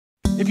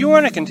If you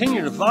want to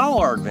continue to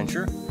follow our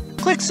adventure,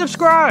 click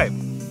subscribe.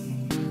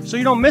 So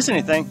you don't miss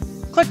anything,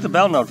 click the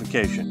bell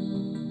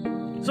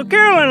notification. So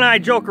Carolyn and I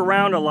joke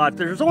around a lot.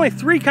 There's only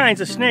 3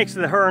 kinds of snakes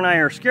that her and I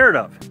are scared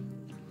of.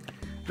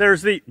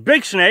 There's the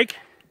big snake,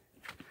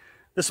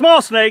 the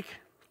small snake,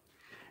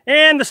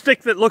 and the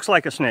stick that looks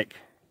like a snake.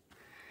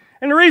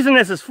 And the reason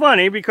this is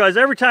funny, because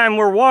every time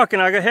we're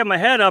walking, I have my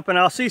head up and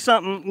I'll see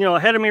something,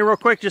 ahead of me real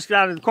quick, just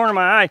out of the corner of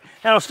my eye,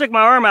 and I'll stick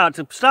my arm out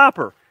to stop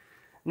her.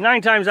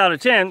 9 times out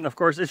of 10, of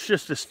course, it's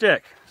just a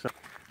stick. So,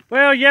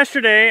 well,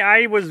 yesterday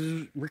I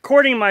was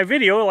recording my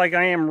video like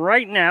I am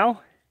right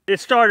now. It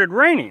started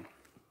raining.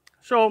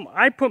 So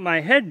I put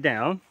my head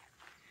down,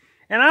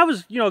 and I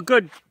was, a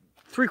good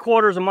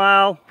 3/4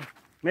 mile,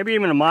 maybe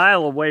even a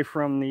mile away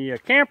from the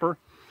camper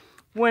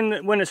when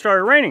it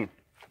started raining.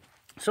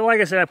 So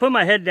like I said, I put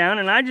my head down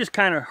and I just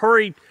kind of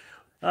hurried,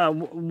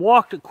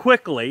 walked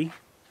quickly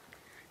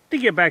to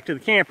get back to the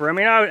camper. I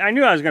mean, I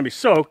knew I was going to be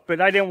soaked, but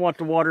I didn't want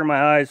the water in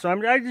my eyes, so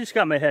I just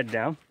got my head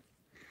down.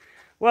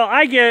 Well,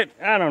 I get,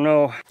 I don't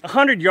know,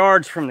 100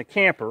 yards from the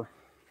camper,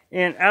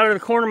 and out of the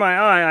corner of my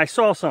eye, I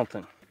saw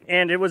something.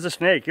 And it was a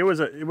snake. It was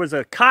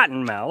a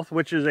cottonmouth,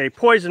 which is a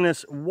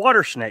poisonous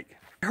water snake.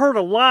 I heard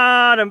a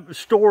lot of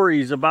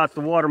stories about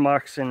the water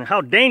moccasin and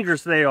how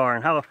dangerous they are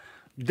and how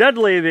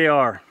deadly they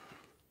are.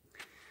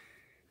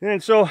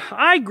 And so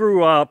I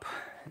grew up,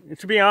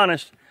 to be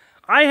honest,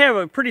 I have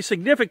a pretty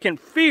significant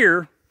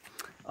fear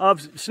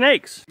of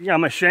snakes. Yeah,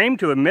 I'm ashamed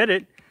to admit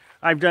it.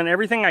 I've done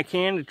everything I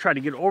can to try to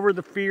get over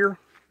the fear.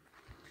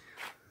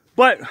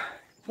 But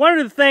one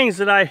of the things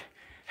that I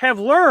have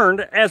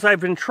learned as I've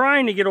been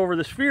trying to get over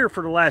this fear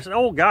for the last,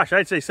 oh gosh,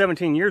 I'd say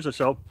 17 years or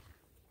so,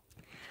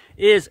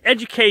 is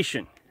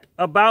education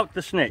about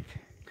the snake.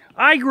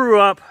 I grew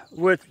up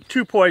with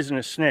 2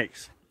 poisonous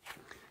snakes,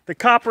 the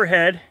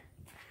copperhead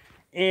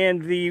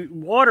and the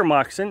water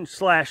moccasin /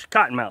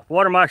 cottonmouth.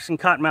 Water moccasin,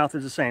 cottonmouth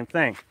is the same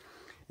thing.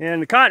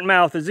 And the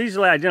cottonmouth is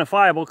easily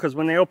identifiable because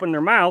when they open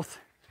their mouth,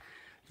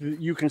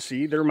 you can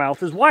see their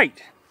mouth is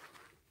white.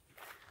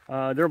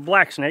 They're a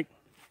black snake,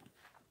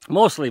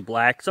 mostly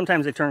black.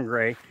 Sometimes they turn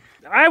gray.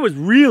 I was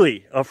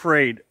really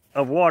afraid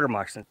of water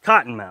moccasin,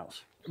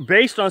 cottonmouths,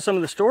 based on some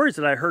of the stories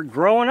that I heard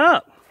growing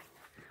up.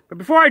 But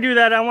before I do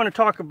that, I want to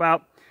talk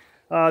about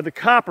the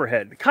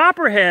copperhead. The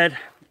copperhead,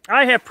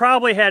 I have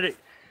probably had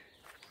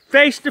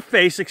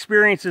face-to-face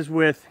experiences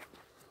with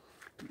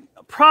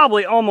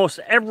probably almost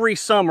every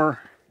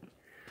summer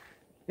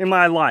in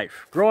my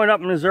life. Growing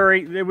up in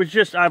Missouri, it was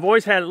just, I've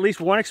always had at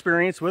least one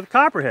experience with a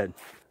copperhead.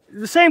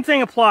 The same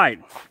thing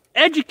applied.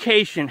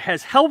 Education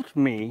has helped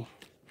me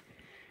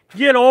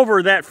get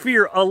over that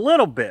fear a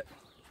little bit.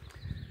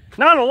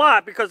 Not a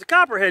lot, because the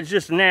copperhead's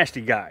just a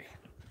nasty guy.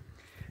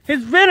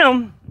 His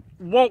venom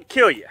won't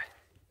kill you,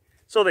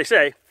 so they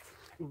say,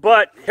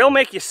 but he'll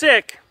make you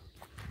sick.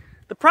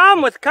 The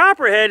problem with the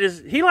copperhead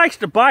is he likes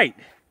to bite.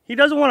 He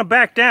doesn't want to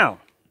back down.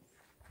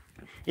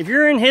 If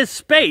you're in his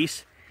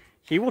space,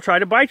 he will try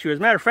to bite you. As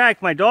a matter of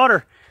fact, my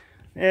daughter,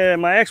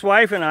 my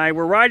ex-wife and I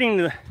were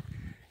riding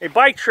a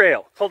bike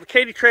trail called the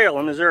Katy Trail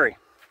in Missouri.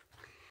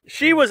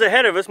 She was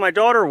ahead of us, my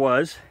daughter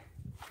was.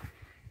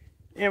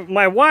 And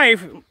my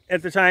wife,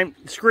 at the time,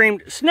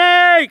 screamed,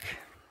 "Snake!"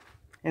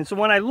 And so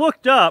when I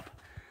looked up,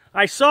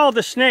 I saw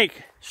the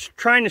snake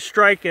trying to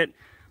strike at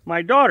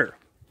my daughter.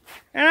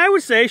 And I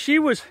would say she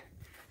was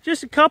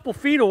just a couple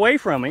feet away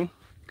from me.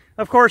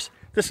 Of course,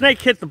 the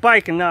snake hit the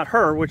bike and not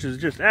her, which is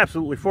just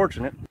absolutely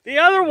fortunate. The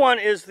other one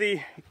is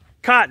the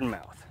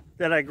cottonmouth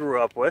that I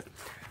grew up with.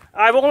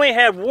 I've only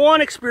had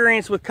one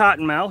experience with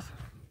cottonmouth,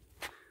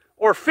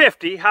 or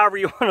 50, however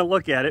you want to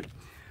look at it.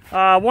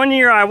 One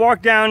year I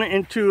walked down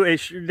into a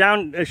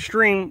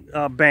stream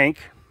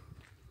bank,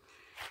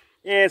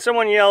 and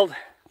someone yelled,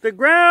 "The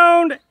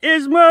ground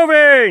is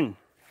moving!"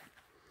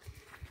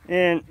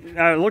 And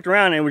I looked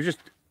around and it was just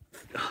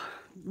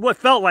what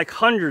felt like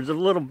hundreds of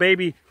little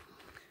baby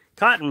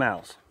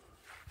cottonmouths.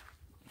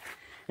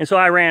 And so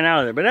I ran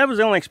out of there. But that was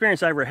the only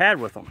experience I ever had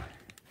with them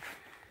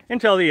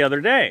until the other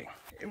day.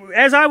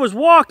 As I was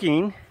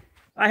walking,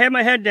 I had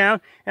my head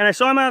down and I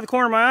saw him out of the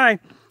corner of my eye.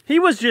 He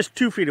was just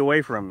 2 feet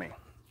away from me.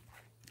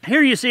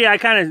 Here you see I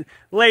kind of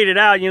laid it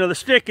out. The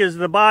stick is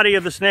the body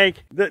of the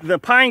snake. The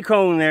pine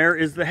cone there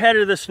is the head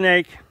of the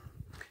snake.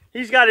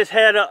 He's got his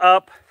head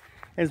up,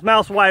 his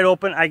mouth's wide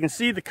open. I can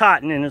see the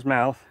cotton in his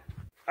mouth.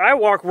 I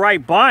walk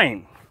right by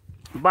him,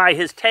 by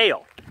his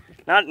tail.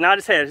 Not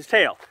his head, his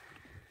tail.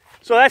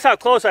 So that's how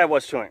close I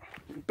was to him.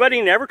 But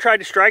he never tried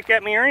to strike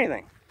at me or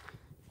anything.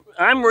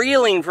 I'm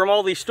reeling from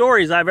all these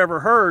stories I've ever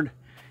heard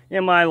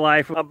in my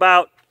life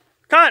about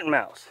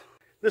cottonmouths.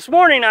 This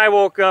morning I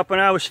woke up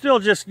and I was still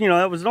just,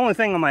 that was the only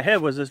thing on my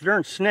head was this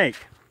darn snake.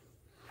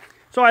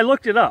 So I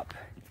looked it up.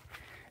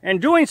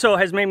 And doing so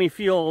has made me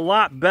feel a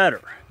lot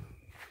better.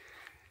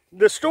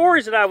 The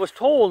stories that I was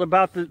told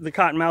about the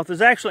cottonmouth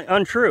is actually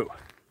untrue.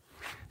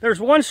 There's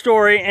one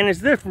story, and it's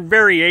different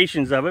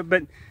variations of it,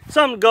 but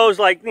something goes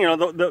like,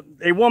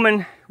 a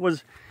woman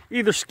was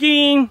either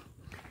skiing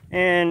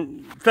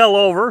and fell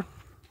over,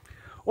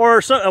 or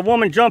a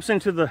woman jumps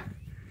into the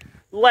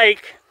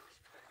lake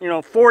you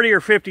know, 40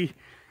 or 50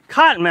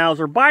 cottonmouths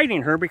are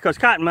biting her, because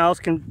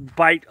cottonmouths can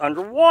bite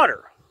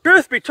underwater.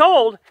 Truth be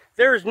told,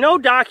 there is no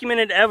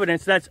documented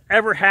evidence that's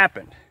ever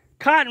happened.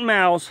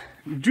 Cottonmouths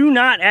do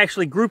not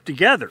actually group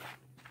together.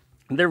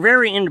 They're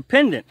very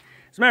independent.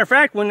 As a matter of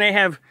fact, when they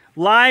have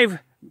live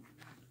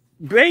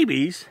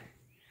babies,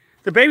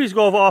 the babies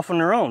go off on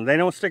their own. They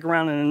don't stick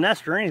around in a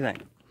nest or anything.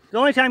 The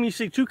only time you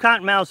see two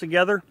cottonmouths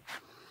together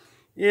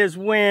is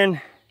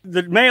when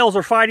the males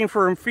are fighting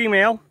for a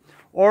female,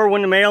 or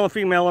when the male and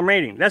female are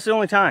mating. That's the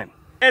only time.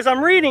 As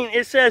I'm reading,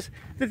 it says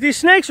that these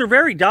snakes are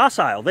very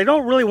docile. They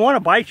don't really want to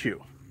bite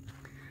you.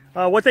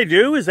 What they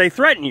do is they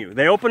threaten you.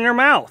 They open their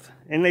mouth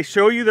and they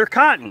show you their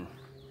cotton,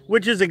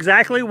 which is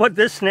exactly what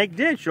this snake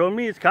did, showing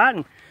me his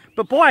cotton.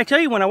 But boy, I tell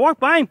you, when I walked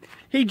by him,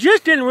 he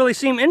just didn't really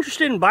seem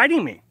interested in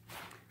biting me,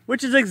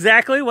 which is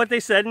exactly what they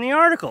said in the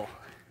article.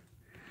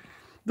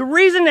 The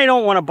reason they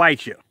don't want to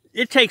bite you,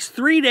 it takes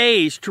 3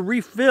 days to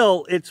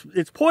refill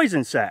its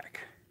poison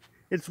sac,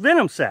 its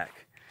venom sac.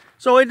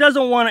 So it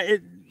doesn't want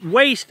to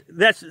waste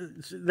that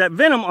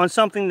venom on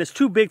something that's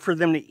too big for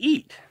them to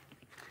eat.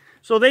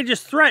 So they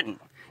just threaten.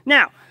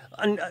 Now,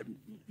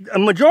 a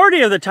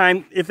majority of the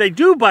time, if they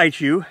do bite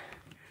you,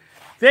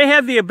 they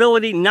have the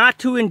ability not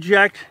to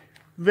inject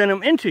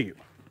venom into you.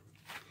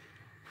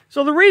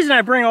 So the reason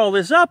I bring all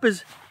this up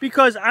is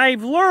because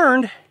I've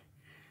learned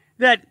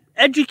that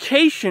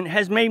education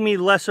has made me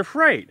less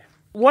afraid.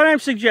 What I'm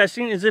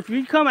suggesting is, if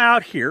you come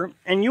out here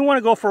and you want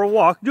to go for a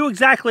walk, do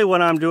exactly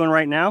what I'm doing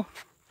right now.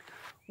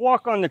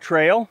 Walk on the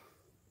trail.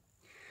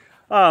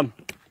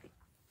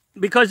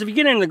 Because if you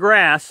get in the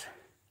grass,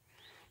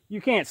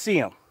 you can't see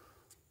them.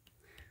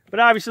 But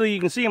obviously you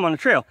can see them on the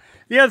trail.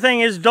 The other thing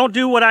is, don't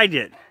do what I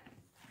did.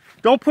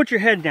 Don't put your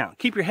head down.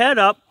 Keep your head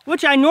up,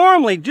 which I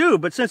normally do,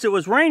 but since it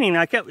was raining,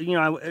 I kept, you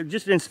know, I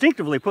just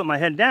instinctively put my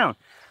head down.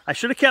 I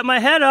should have kept my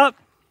head up.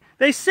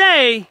 They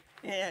say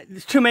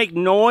to make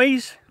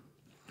noise,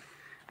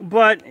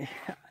 but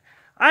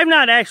I've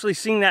not actually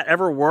seen that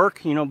ever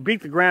work. You know,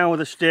 beat the ground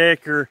with a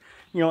stick, or,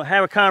 you know,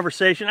 have a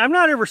conversation. I've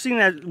not ever seen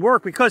that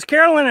work, because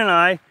Carolyn and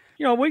I,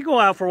 you know, we go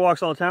out for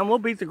walks all the time. We'll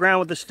beat the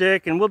ground with a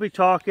stick and we'll be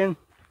talking.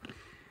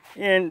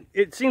 And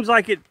it seems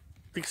like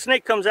the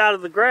snake comes out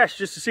of the grass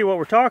just to see what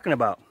we're talking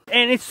about.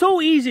 And it's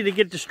so easy to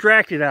get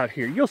distracted out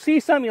here. You'll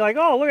see something, you're like,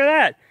 oh, look at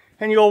that.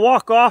 And you'll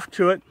walk off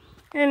to it,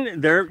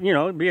 and there, you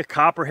know, it'd be a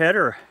copperhead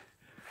or a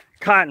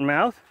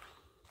cottonmouth.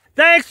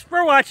 Thanks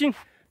for watching.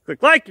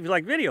 Click like if you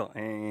like the video,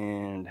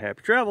 and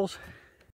happy travels.